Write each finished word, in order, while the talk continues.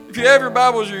If you have your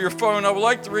Bibles or your phone, I would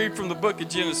like to read from the book of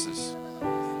Genesis,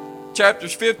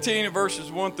 chapters 15 and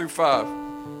verses 1 through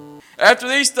 5. After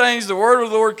these things, the word of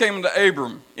the Lord came unto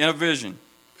Abram in a vision,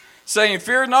 saying,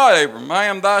 Fear not, Abram, I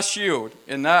am thy shield,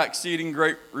 and thy exceeding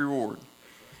great reward.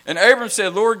 And Abram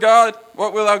said, Lord God,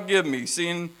 what wilt thou give me,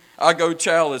 seeing I go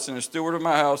childless, and a steward of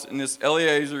my house, and this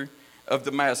Eliezer of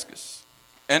Damascus?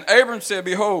 And Abram said,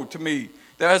 Behold, to me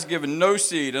thou hast given no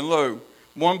seed, and lo,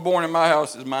 one born in my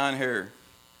house is mine heir.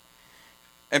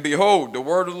 And behold, the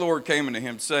word of the Lord came unto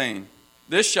him, saying,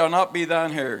 This shall not be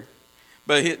thine heir,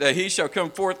 but that he shall come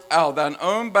forth out of thine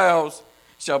own bowels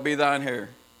shall be thine heir.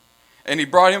 And he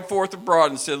brought him forth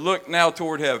abroad and said, Look now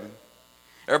toward heaven.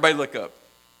 Everybody look up.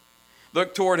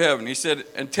 Look toward heaven. He said,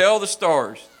 And tell the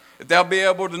stars, if thou be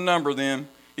able to number them.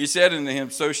 He said unto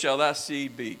him, So shall thy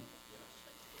seed be.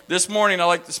 This morning I'd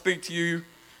like to speak to you,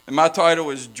 and my title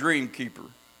is Dream Keeper.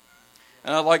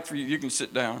 And I'd like for you can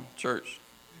sit down, church.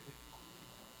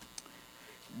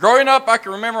 Growing up, I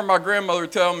can remember my grandmother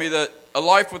telling me that a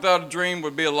life without a dream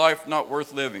would be a life not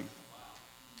worth living.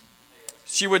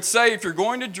 She would say, if you're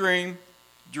going to dream,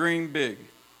 dream big.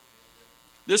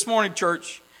 This morning,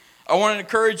 church, I want to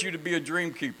encourage you to be a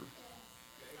dream keeper.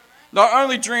 Not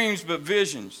only dreams, but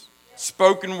visions,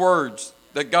 spoken words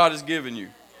that God has given you.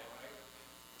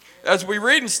 As we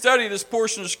read and study this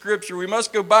portion of Scripture, we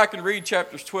must go back and read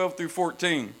chapters 12 through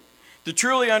 14 to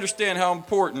truly understand how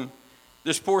important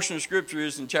this portion of Scripture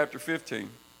is in chapter 15.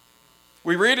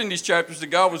 We read in these chapters that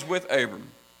God was with Abram.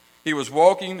 He was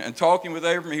walking and talking with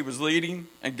Abram. He was leading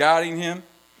and guiding him.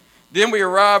 Then we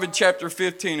arrive in chapter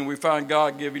 15 and we find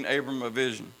God giving Abram a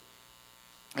vision.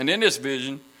 And in this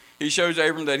vision, he shows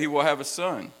Abram that he will have a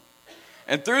son.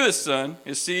 And through this son,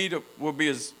 his seed will be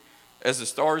as the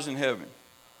stars in heaven.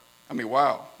 I mean,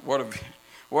 wow, what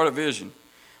a vision.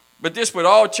 But this would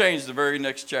all change the very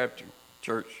next chapter,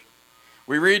 church.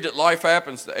 We read that life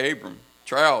happens to Abram,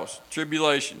 trials,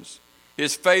 tribulations.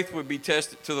 His faith would be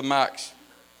tested to the max.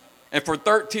 And for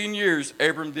 13 years,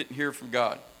 Abram didn't hear from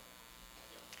God.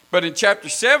 But in chapter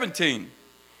 17,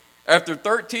 after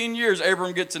 13 years,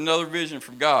 Abram gets another vision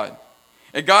from God.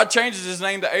 And God changes his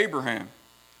name to Abraham,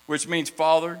 which means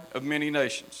father of many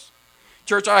nations.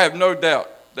 Church, I have no doubt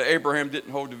that Abraham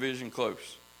didn't hold the vision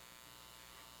close.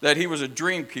 That he was a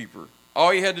dream keeper.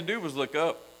 All he had to do was look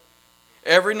up.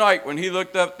 Every night when he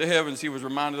looked up to the heavens, he was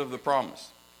reminded of the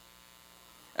promise.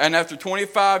 And after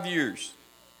 25 years,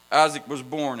 Isaac was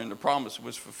born and the promise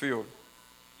was fulfilled.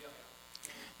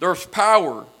 There's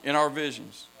power in our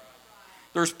visions.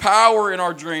 There's power in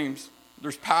our dreams.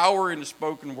 There's power in the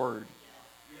spoken word.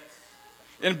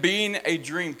 In being a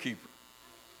dream keeper.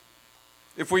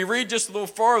 If we read just a little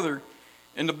farther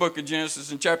in the book of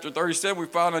Genesis, in chapter 37, we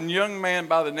find a young man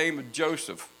by the name of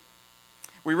Joseph.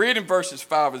 We read in verses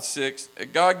 5 and 6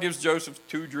 that God gives Joseph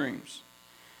two dreams.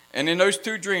 And in those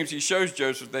two dreams, he shows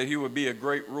Joseph that he would be a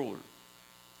great ruler.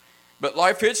 But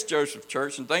life hits Joseph,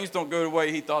 church, and things don't go the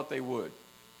way he thought they would.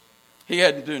 He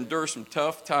had to endure some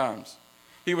tough times.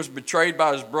 He was betrayed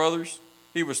by his brothers.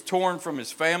 He was torn from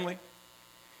his family.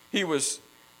 He was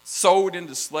sold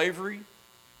into slavery.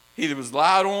 He was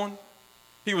lied on.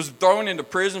 He was thrown into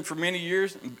prison for many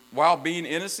years while being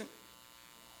innocent.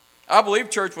 I believe,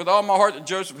 church, with all my heart that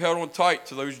Joseph held on tight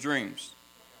to those dreams.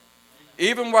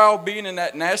 Even while being in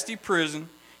that nasty prison,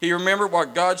 he remembered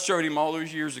what God showed him all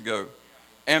those years ago.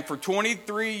 And for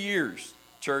 23 years,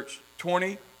 church,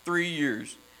 23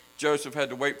 years, Joseph had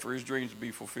to wait for his dreams to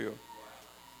be fulfilled.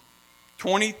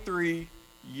 23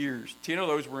 years. 10 of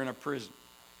those were in a prison.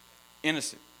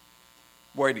 Innocent.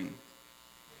 Waiting.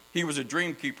 He was a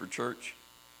dream keeper, church.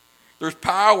 There's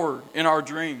power in our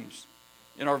dreams,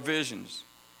 in our visions,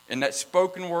 in that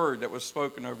spoken word that was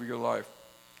spoken over your life.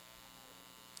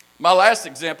 My last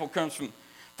example comes from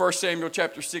 1 Samuel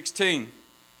chapter 16.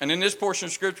 And in this portion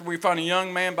of Scripture, we find a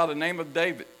young man by the name of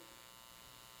David.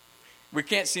 We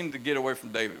can't seem to get away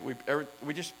from David.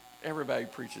 Everybody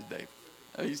preaches David.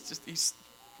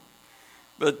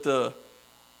 But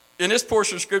in this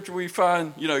portion of Scripture, we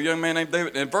find, a young man named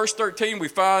David. And in verse 13, we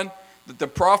find that the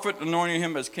prophet anointed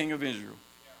him as king of Israel.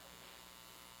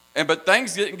 But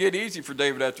things didn't get easy for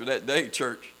David after that day,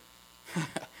 church.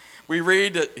 We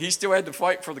read that he still had to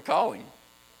fight for the calling.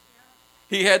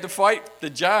 He had to fight the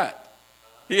giant.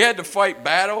 He had to fight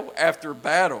battle after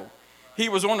battle. He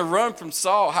was on the run from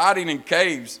Saul, hiding in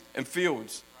caves and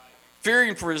fields,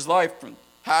 fearing for his life from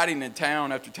hiding in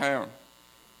town after town.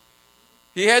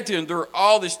 He had to endure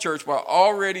all this, church, while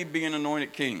already being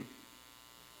anointed king.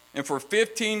 And for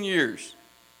 15 years,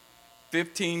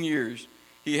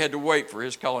 he had to wait for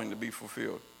his calling to be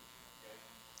fulfilled.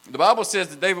 The Bible says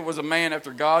that David was a man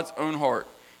after God's own heart.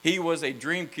 He was a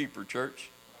dream keeper, church.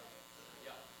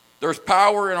 There's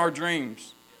power in our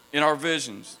dreams, in our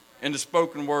visions, in the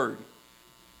spoken word.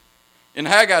 In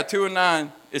Haggai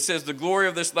 2:9, it says, the glory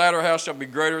of this latter house shall be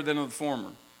greater than of the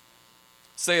former,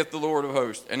 saith the Lord of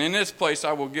hosts. And in this place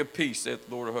I will give peace, saith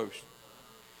the Lord of hosts.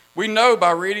 We know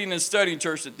by reading and studying,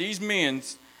 church, that these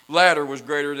men's latter was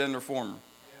greater than their former.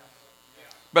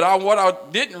 But what I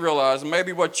didn't realize, and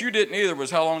maybe what you didn't either,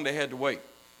 was how long they had to wait.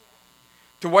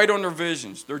 To wait on their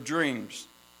visions, their dreams,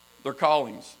 their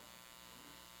callings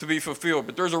to be fulfilled.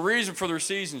 But there's a reason for their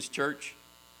seasons, church.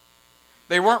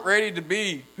 They weren't ready to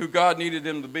be who God needed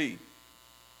them to be.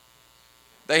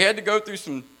 They had to go through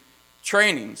some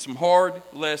training, some hard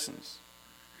lessons.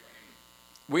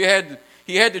 He had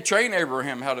to train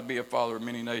Abraham how to be a father of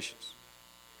many nations.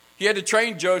 He had to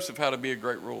train Joseph how to be a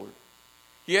great ruler.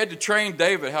 He had to train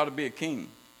David how to be a king.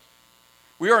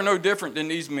 We are no different than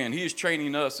these men. He is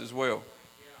training us as well.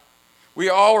 We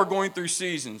all are going through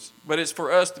seasons, but it's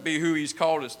for us to be who he's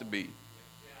called us to be,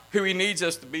 who he needs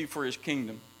us to be for his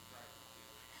kingdom.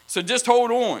 So just hold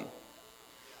on.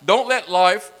 Don't let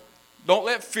life, don't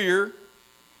let fear,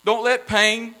 don't let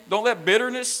pain, don't let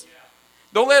bitterness,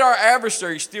 don't let our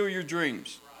adversary steal your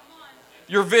dreams,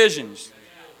 your visions,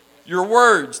 your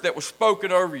words that were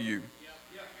spoken over you.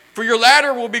 For your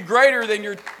latter will be greater than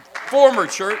your former,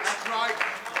 church.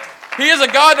 He is a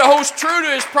God that holds true to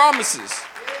his promises.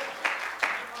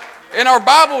 And our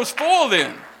Bible is full of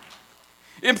them.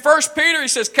 In 1 Peter, he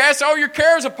says, cast all your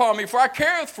cares upon me, for I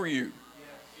careth for you.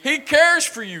 He cares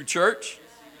for you, church.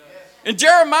 In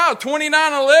Jeremiah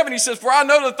 29:11, he says, for I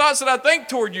know the thoughts that I think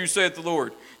toward you, saith the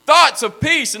Lord. Thoughts of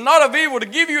peace and not of evil, to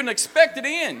give you an expected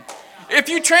end. If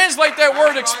you translate that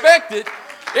word expected,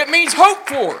 it means hope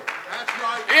for.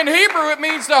 In Hebrew, it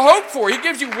means to hope for. He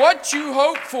gives you what you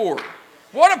hope for.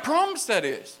 What a promise that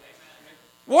is.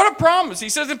 What a promise. He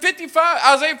says in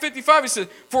Isaiah 55, he says,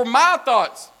 for my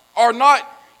thoughts are not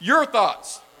your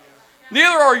thoughts.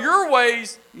 Neither are your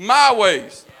ways my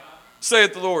ways,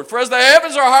 saith the Lord. For as the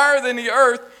heavens are higher than the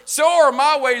earth, so are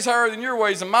my ways higher than your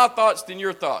ways, and my thoughts than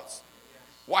your thoughts.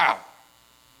 Wow.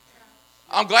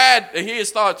 I'm glad that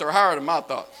his thoughts are higher than my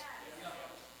thoughts.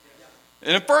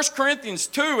 And in 1 Corinthians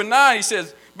 2:9, he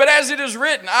says, but as it is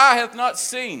written, eye hath not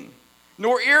seen,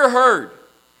 nor ear heard,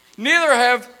 neither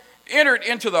have entered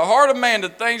into the heart of man the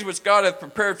things which God hath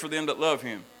prepared for them that love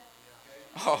him.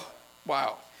 Oh,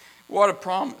 wow. What a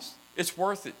promise. It's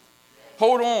worth it.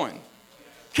 Hold on.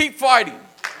 Keep fighting.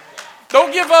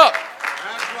 Don't give up.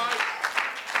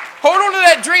 Hold on to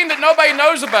that dream that nobody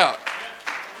knows about.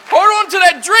 Hold on to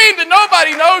that dream that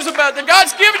nobody knows about, that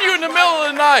God's given you in the middle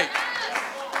of the night.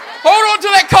 Hold on to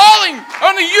that calling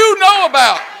only you know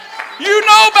about. You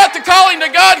know about the calling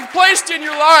that God has placed in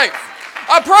your life.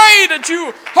 I pray that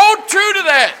you hold true to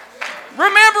that.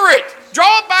 Remember it.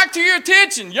 Draw it back to your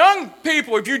attention. Young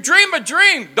people, if you dream a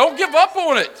dream, don't give up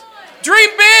on it. Dream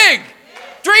big.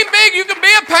 Dream big. You can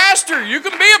be a pastor. You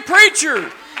can be a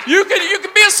preacher. You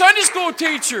can be a Sunday school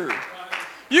teacher.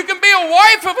 You can be a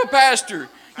wife of a pastor.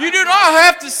 You do not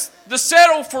have to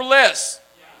settle for less.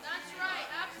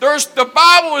 The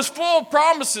Bible is full of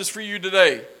promises for you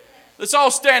today. Let's all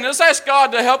stand. Let's ask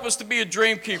God to help us to be a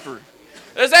dream keeper.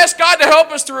 Let's ask God to help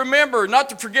us to remember, not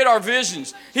to forget our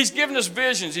visions. He's given us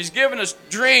visions. He's given us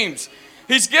dreams.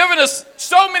 He's given us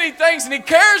so many things, and he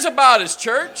cares about us,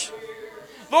 church.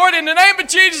 Lord, in the name of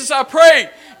Jesus, I pray,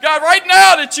 God, right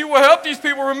now that you will help these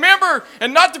people remember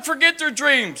and not to forget their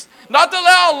dreams, not to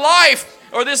allow life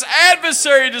or this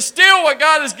adversary to steal what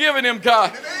God has given him,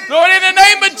 God. Lord, in the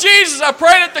name of Jesus, I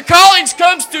pray that the callings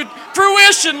comes to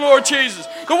fruition, Lord Jesus.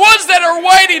 The ones that are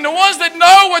waiting, the ones that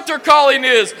know what their calling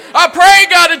is. I pray,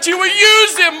 God, that you will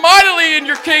use them mightily in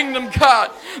your kingdom,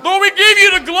 God. Lord, we give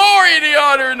you the glory, the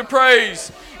honor, and the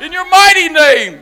praise. In your mighty name.